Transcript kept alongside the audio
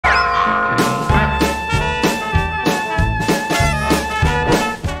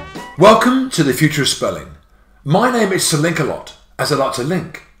Welcome to the future of spelling. My name is Sir Linkalot, as I like to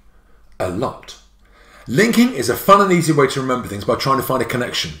link a lot. Linking is a fun and easy way to remember things by trying to find a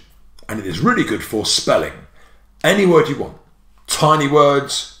connection, and it is really good for spelling any word you want. Tiny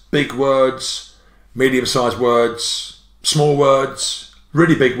words, big words, medium-sized words, small words,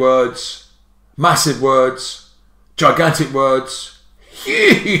 really big words, massive words, gigantic words,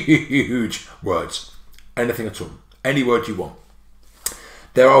 huge words, anything at all, any word you want.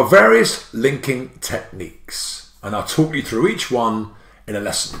 There are various linking techniques, and I'll talk you through each one in a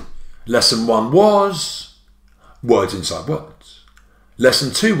lesson. Lesson 1 was words inside words.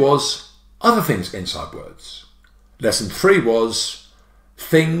 Lesson 2 was other things inside words. Lesson 3 was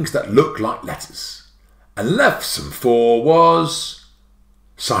things that look like letters. And lesson 4 was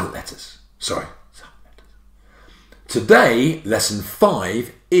silent letters. Silent letters. Today, lesson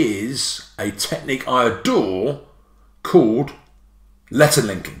 5 is a technique I adore called letter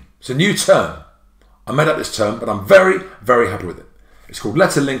linking. It's a new term. I made up this term, but I'm very, very happy with it. It's called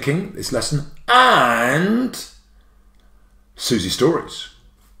letter linking, this lesson, and Susie stories.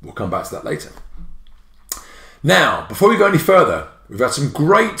 We'll come back to that later. Now, before we go any further, we've had some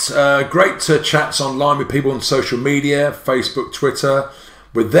great chats online with people on social media, Facebook, Twitter,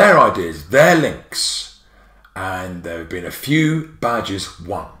 with their ideas, their links, and there have been a few badges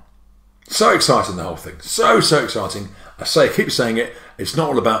won. So exciting, the whole thing. So exciting. I keep saying it. It's not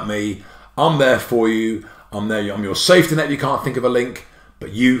all about me. I'm there for you. I'm there. I'm your safety net if you can't think of a link,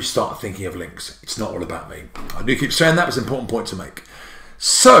 but you start thinking of links. It's not all about me. I do keep saying that, but it's an important point to make.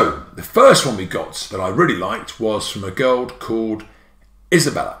 So the first one we got that I really liked was from a girl called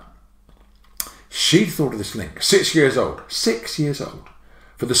Isabella. She thought of this link, 6 years old, 6 years old,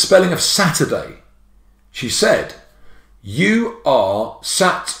 for the spelling of Saturday. She said, "You are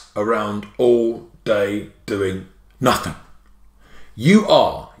sat around all day doing nothing." You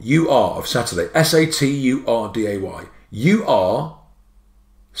are of Saturday, S-A-T-U-R-D-A-Y. You are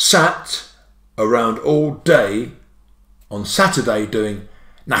sat around all day on Saturday doing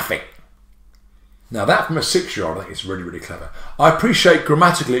nothing. Now that from a 6-year-old, I think it's really, really clever. I appreciate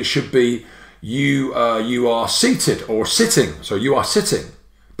grammatically it should be you are seated or sitting, so you are sitting.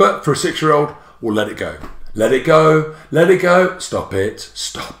 But for a 6-year-old, we'll let it go. Let it go, let it go, stop it,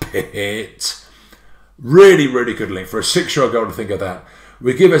 stop it. Really, really good link for a 6-year-old girl to think of that.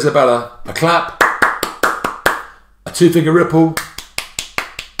 We give Isabella a clap, a 2-finger ripple,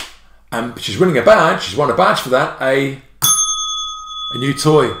 and she's winning a badge. She's won a badge for that. A new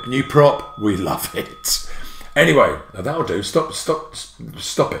toy, a new prop. We love it. Anyway, now that'll do. Stop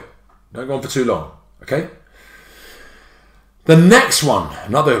it. Don't go on for too long, okay? The next one,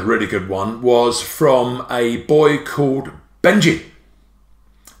 another really good one, was from a boy called Benji.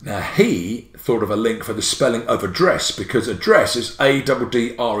 Now he thought of a link for the spelling of address because address is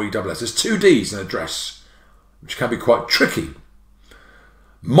A-D-D-R-E-S-S. There's 2 D's in address, which can be quite tricky.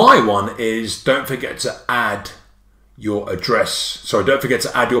 My one is don't forget to add your address. Sorry, don't forget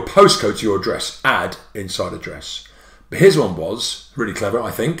to add your postcode to your address. Add inside address. But his one was really clever, I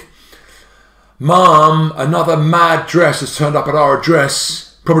think. "Mum, another mad dress has turned up at our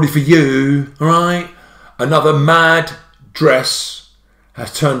address. Probably for you, all right? Another mad dress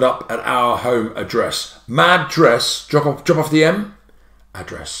has turned up at our home address." Mad dress, drop off the M,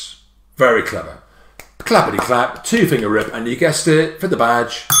 address. Very clever. Clappity clap, 2-finger rip, and you guessed it, for the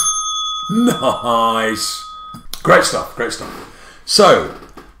badge. Nice. Great stuff, great stuff. So,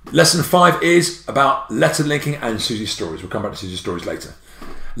 lesson 5 is about letter linking and Susie stories. We'll come back to Susie stories later.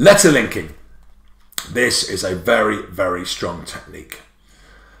 Letter linking. This is a very, very strong technique.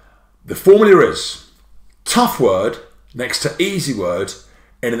 The formula is tough word next to easy word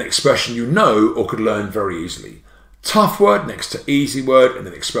in an expression you know or could learn very easily. Tough word next to easy word in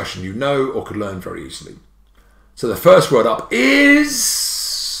an expression you know or could learn very easily. So the first word up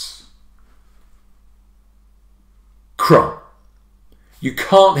is crumb. You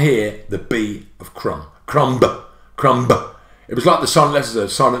can't hear the B of crumb. Crumb, crumb. It was like the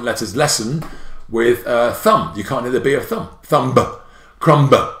silent letters lesson with thumb. You can't hear the B of thumb. Thumb, crumb.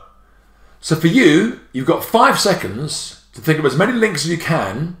 So for you, you've got 5 seconds to think of as many links as you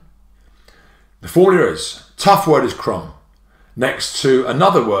can. The formula is, tough word is crumb, next to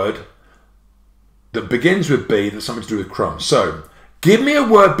another word that begins with B that's something to do with crumb. So, give me a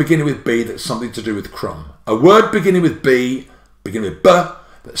word beginning with B that's something to do with crumb. A word beginning with B, beginning with B,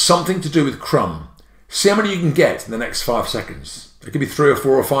 that's something to do with crumb. See how many you can get in the next 5 seconds. There could be 3 or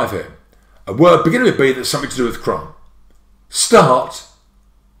 4 or 5 here. A word beginning with B that's something to do with crumb. Start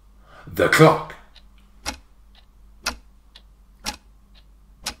the clock.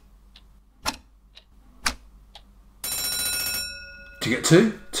 Did you get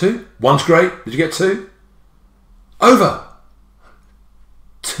two? Two? One's great. Did you get two? Over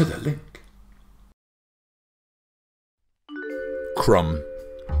to the link. Crumb.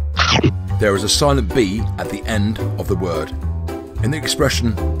 There is a silent B at the end of the word. In the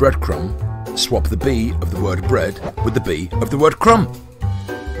expression breadcrumb, swap the B of the word bread with the B of the word crumb.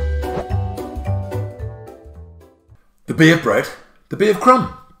 The B of bread, the B of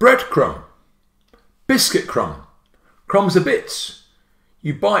crumb. Bread crumb. Biscuit crumb. Crumbs are bits.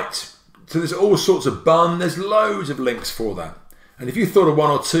 You bite. So there's all sorts of bun. There's loads of links for that. And if you thought of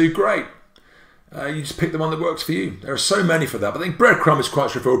one or two, great. You just pick the one that works for you. There are so many for that. But I think bread crumb is quite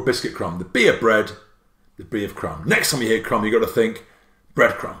straightforward. Biscuit crumb. The B of bread, the B of crumb. Next time you hear crumb, you've got to think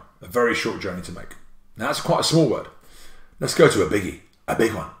bread crumb. A very short journey to make. Now that's quite a small word. Let's go to a biggie. A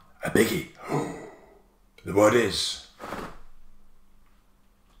big one. A biggie. The word is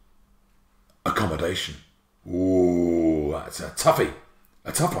accommodation. Ooh, that's a toughie.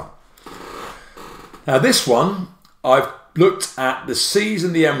 A tough one. Now this one, I've looked at the C's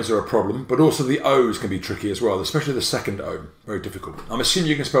and the M's are a problem, but also the O's can be tricky as well, especially the second O. Very difficult. I'm assuming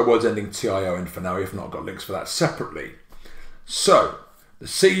you can spell words ending T-I-O-N for now. If not, I've got links for that separately. So, the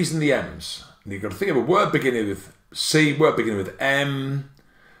C's and the M's. And you've got to think of a word beginning with C, word beginning with M,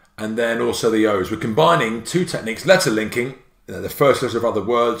 and then also the O's. We're combining two techniques, letter linking, the first letter of other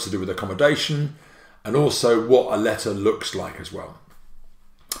words to do with accommodation, and also what a letter looks like as well.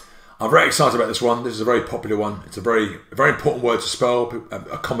 I'm very excited about this one. This is a very popular one. It's a very important word to spell.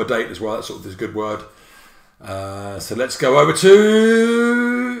 Accommodate as well. That sort of is a good word. So let's go over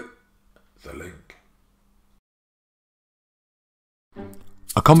to the link.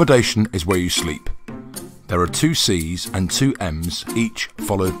 Accommodation is where you sleep. There are two C's and two M's, each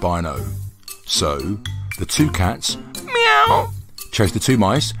followed by an O. So, the two cats, meow, chase the two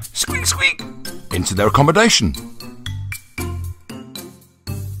mice, squeak squeak, into their accommodation.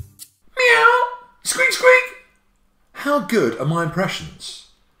 Squeak, squeak! How good are my impressions?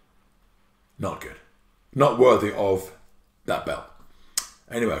 Not good. Not worthy of that bell.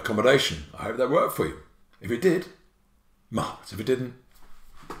 Anyway, accommodation. I hope that worked for you. If it did, marvellous. If it didn't,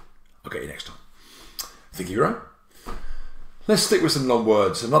 I'll get you next time. Think of your own. Let's stick with some long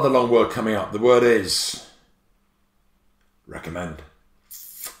words. Another long word coming up. The word is recommend.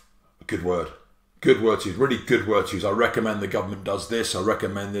 A good word. Good word to use, really good word to use. I recommend the government does this. I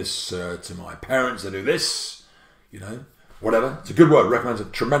recommend this to my parents. They do this, you know, whatever. It's a good word. Recommend's a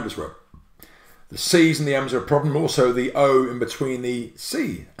tremendous word. The C's and the M's are a problem. Also, the O in between the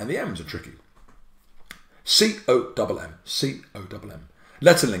C and the M's are tricky. C-O-M-M. C-O-M-M.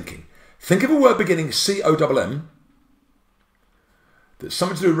 Letter linking. Think of a word beginning C-O-M-M that's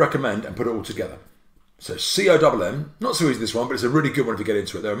something to do with recommend and put it all together. So C-O-M-M. Not so easy this one, but it's a really good one if you get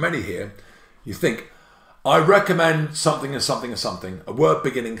into it. There are many here. You think, I recommend something and something and something, a word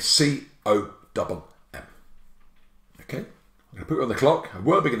beginning C-O-M-M. Okay? I'm going to put it on the clock. A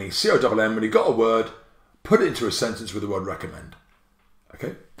word beginning C-O-M-M. When you've got a word, put it into a sentence with the word recommend.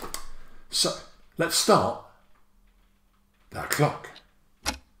 Okay? So, let's start that clock.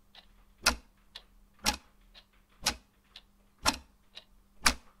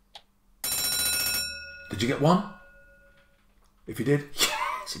 Did you get one? If you did,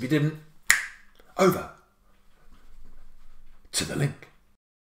 yes. If you didn't, over to the link.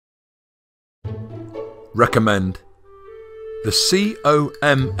 Recommend. The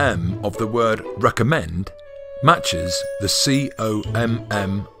C-O-M-M of the word recommend matches the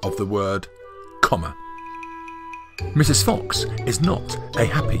C-O-M-M of the word comma. Mrs. Fox is not a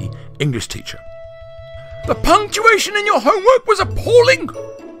happy English teacher. The punctuation in your homework was appalling.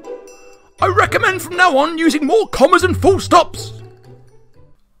 I recommend from now on using more commas and full stops.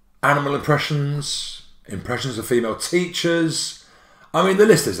 Animal impressions, impressions of female teachers. I mean, the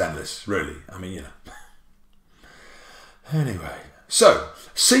list is endless, really. I mean, you know. Anyway, so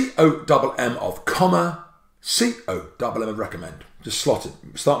C-O-M-M of comma, C-O-M-M of recommend. Just slot it,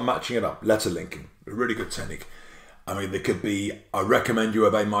 start matching it up, letter linking. A really good technique. I mean, there could be, I recommend you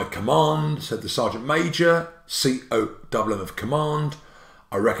obey my command, said the Sergeant Major, C-O-M-M of command.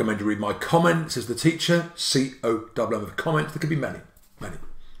 I recommend you read my comment, says the teacher, C-O-M-M of comment. There could be many, many.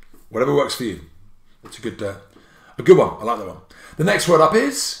 Whatever works for you. It's a good one. I like that one. The next word up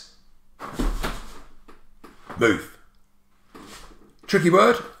is move. Tricky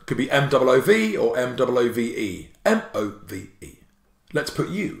word. Could be M-O-O-V or M-O-O-V-E. M-O-V-E. Let's put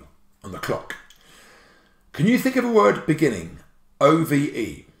you on the clock. Can you think of a word beginning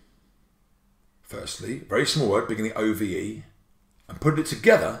O-V-E? Firstly, very small word beginning O-V-E, and put it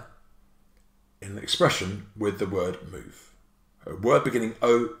together in an expression with the word move. A word beginning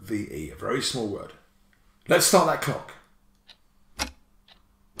O-V-E, a very small word. Let's start that clock.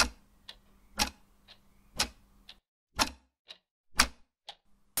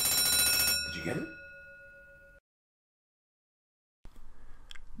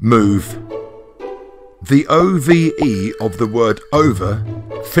 Move. The OVE of the word over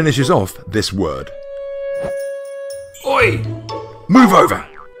finishes off this word. Oi! Move over!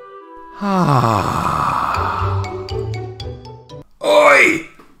 Ah. Oi!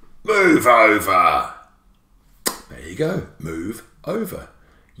 Move over! There you go. Move over.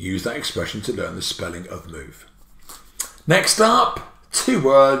 Use that expression to learn the spelling of move. Next up, 2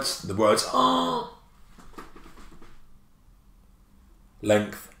 words. The words are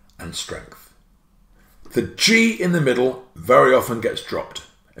length and strength. The G in the middle very often gets dropped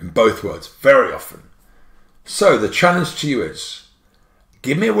in both words, very often. So the challenge to you is,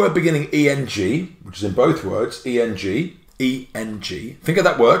 give me a word beginning ENG, which is in both words, ENG, ENG. Think of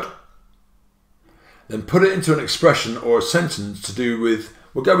that word. Then put it into an expression or a sentence to do with,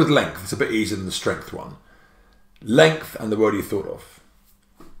 we'll go with length, it's a bit easier than the strength one. Length and the word you thought of.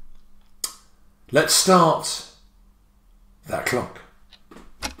 Let's start that clock.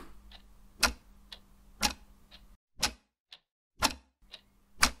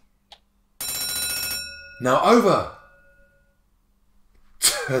 Now over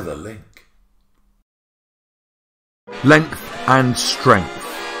to the link. Length and strength.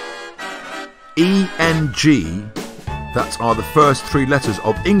 ENG, that are the first 3 letters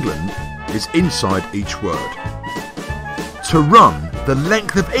of England, is inside each word. To run the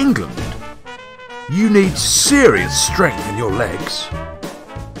length of England, you need serious strength in your legs.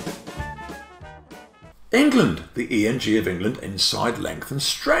 England, the ENG of England, inside length and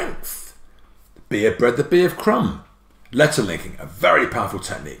strength. Bee of bread, the bee of crumb. Letter linking, a very powerful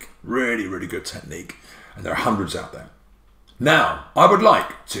technique. Really, really good technique. And there are hundreds out there. Now, I would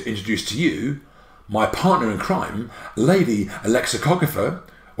like to introduce to you my partner in crime, Lady Lexicographer,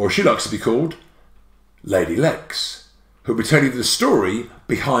 or she likes to be called Lady Lex, who will tell you the story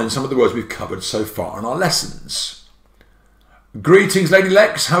behind some of the words we've covered so far in our lessons. Greetings, Lady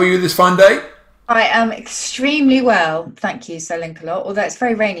Lex. How are you this fine day? I am extremely well, thank you, Sir Linkalot. Although it's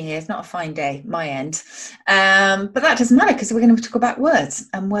very rainy here, it's not a fine day, my end. But that doesn't matter because we're going to talk about words,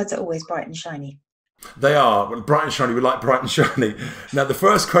 and words are always bright and shiny. They are. Well, bright and shiny, we like bright and shiny. Now, the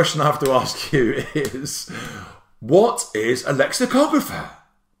first question I have to ask you is, what is a lexicographer?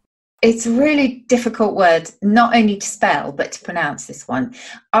 It's a really difficult word, not only to spell, but to pronounce this one.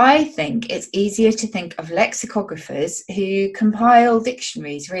 I think it's easier to think of lexicographers who compile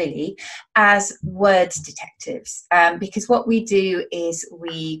dictionaries, really, as word detectives. Because what we do is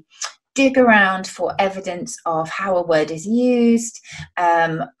we dig around for evidence of how a word is used,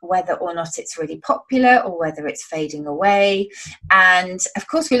 whether or not it's really popular or whether it's fading away. And of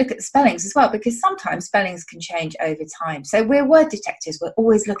course, we look at the spellings as well, because sometimes spellings can change over time. So we're word detectives. We're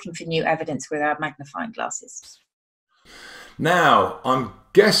always looking for new evidence with our magnifying glasses. Now, I'm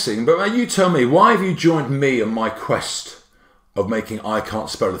guessing, but you tell me, why have you joined me on my quest of making I can't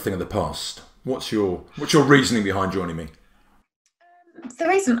spell a thing of the past? What's your reasoning behind joining me? The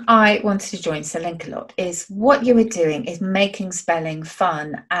reason I wanted to join Sir Linkalot is what you were doing is making spelling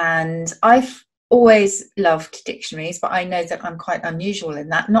fun, and I've always loved dictionaries, but I know that I'm quite unusual in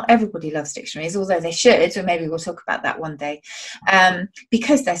that. Not everybody loves dictionaries, although they should, and maybe we'll talk about that one day,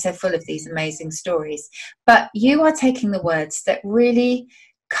 because they're so full of these amazing stories. But you are taking the words that really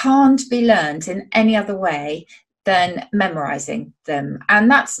can't be learned in any other way than memorizing them, and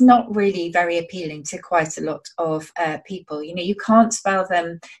that's not really very appealing to quite a lot of people. You know, you can't spell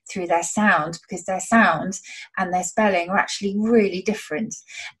them through their sound, because their sound and their spelling are actually really different.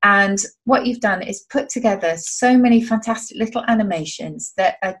 And what you've done is put together so many fantastic little animations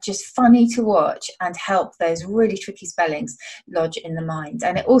that are just funny to watch and help those really tricky spellings lodge in the mind.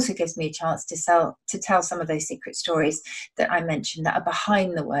 And it also gives me a chance to tell some of those secret stories that I mentioned that are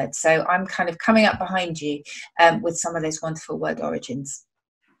behind the word. So I'm kind of coming up behind you with some of those wonderful word origins.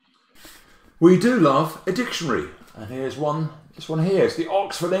 We do love a dictionary, and here's one. This one here, it's the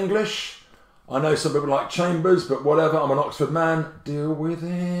Oxford English. I know some people like Chambers, but whatever, I'm an Oxford man, deal with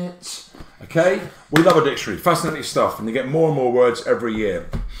it. Okay, we love a dictionary, fascinating stuff, and you get more and more words every year.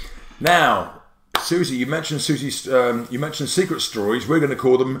 Now, Susie, you mentioned secret stories. We're going to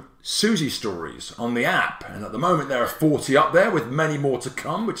call them Susie stories on the app, and at the moment there are 40 up there, with many more to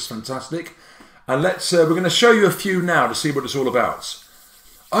come, which is fantastic. And we're going to show you a few now to see what it's all about.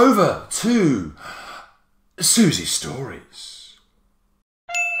 Over to Susie Stories.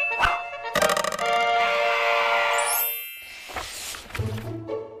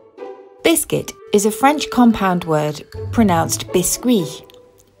 Biscuit is a French compound word pronounced biscuit.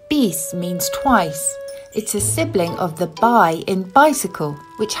 Bis means twice. It's a sibling of the bi in bicycle,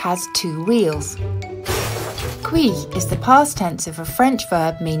 which has 2 wheels. Cuit is the past tense of a French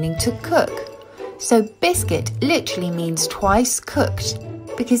verb meaning to cook. So biscuit literally means twice cooked,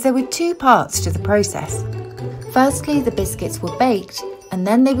 because there were two parts to the process. Firstly, the biscuits were baked and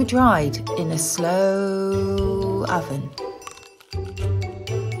then they were dried in a slow oven.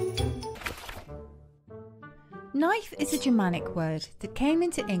 Knife is a Germanic word that came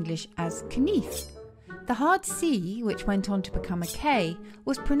into English as knief. The hard C, which went on to become a K,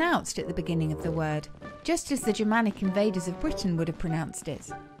 was pronounced at the beginning of the word, just as the Germanic invaders of Britain would have pronounced it.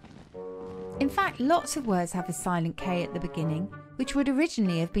 In fact, lots of words have a silent K at the beginning, which would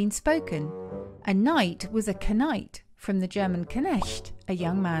originally have been spoken. A knight was a Knecht, from the German Knecht, a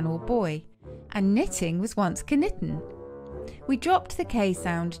young man or boy, and knitting was once knitten. We dropped the K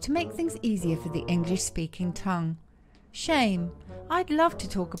sound to make things easier for the English-speaking tongue. Shame. I'd love to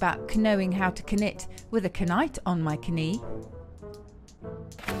talk about knowing how to knit with a knight on my knee.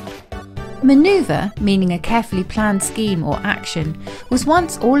 Manoeuvre, meaning a carefully planned scheme or action, was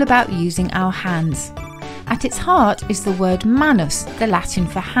once all about using our hands. At its heart is the word manus, the Latin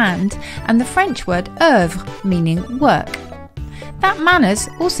for hand, and the French word œuvre, meaning work. That manus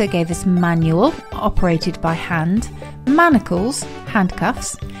also gave us manual, operated by hand, manacles,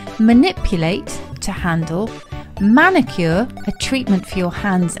 handcuffs, manipulate, to handle, manicure, a treatment for your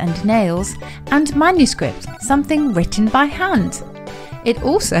hands and nails, and manuscript, something written by hand. It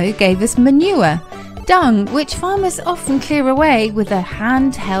also gave us manure, dung, which farmers often clear away with a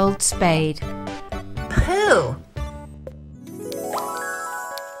hand-held spade. Pooh!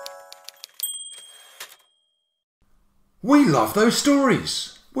 We love those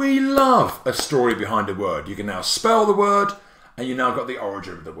stories. We love a story behind a word. You can now spell the word and you now got the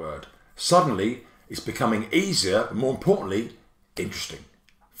origin of the word. Suddenly, it's becoming easier, but more importantly, interesting,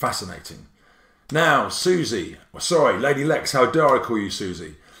 fascinating. Now, Susie, Lady Lex, how dare I call you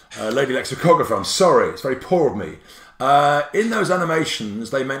Susie? Lady Lexicographer, I'm sorry, it's very poor of me. In those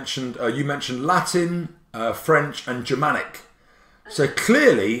animations, you mentioned Latin, French and Germanic. So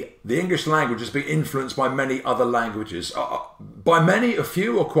clearly, the English language has been influenced by many other languages. By many, a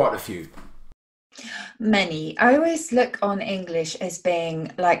few, or quite a few? Many. I always look on English as being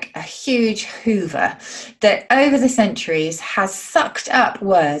like a huge hoover that over the centuries has sucked up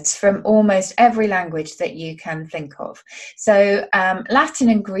words from almost every language that you can think of. So Latin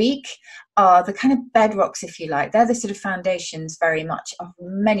and Greek are the kind of bedrocks, if you like. They're the sort of foundations very much of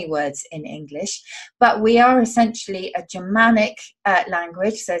many words in English, but we are essentially a Germanic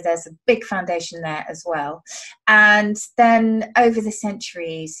language, so there's a big foundation there as well. And then over the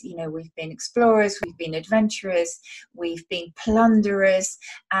centuries, you know, we've been explorers, we've been adventurers, we've been plunderers,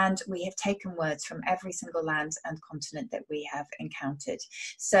 and we have taken words from every single land and continent that we have encountered.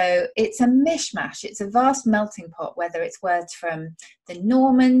 So it's a mishmash, it's a vast melting pot, whether it's words from the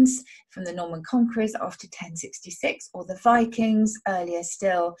Normans, from the Norman conquerors after 1066, or the Vikings earlier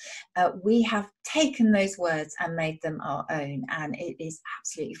still. We have taken those words and made them our own, and it is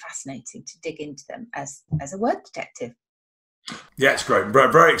absolutely fascinating to dig into them as a word detective. Yeah, it's great.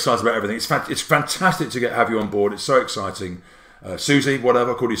 Very, very excited about everything. It's fantastic to have you on board. It's so exciting. Susie,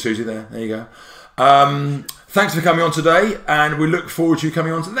 whatever, I called you Susie there. There you go. Thanks for coming on today, and we look forward to you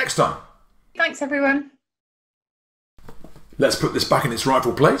coming on to the next time. Thanks, everyone. Let's put this back in its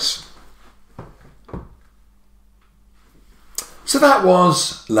rightful place. So that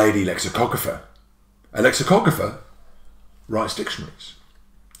was Lady Lexicographer. A lexicographer writes dictionaries,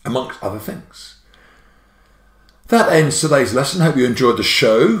 amongst other things. That ends today's lesson. Hope you enjoyed the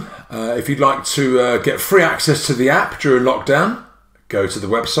show. If you'd like to get free access to the app during lockdown, go to the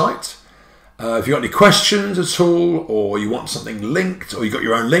website. If you've got any questions at all, or you want something linked, or you've got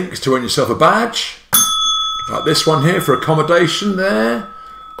your own links to earn yourself a badge, like this one here for accommodation there,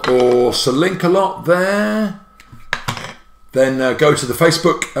 or Linkalot there, then go to the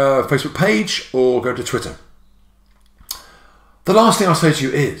Facebook page or go to Twitter. The last thing I'll say to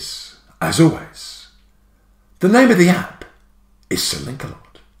you is, as always, the name of the app is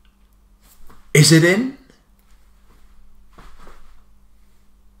Linkalot. Is it in?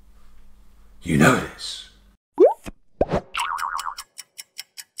 You know it is.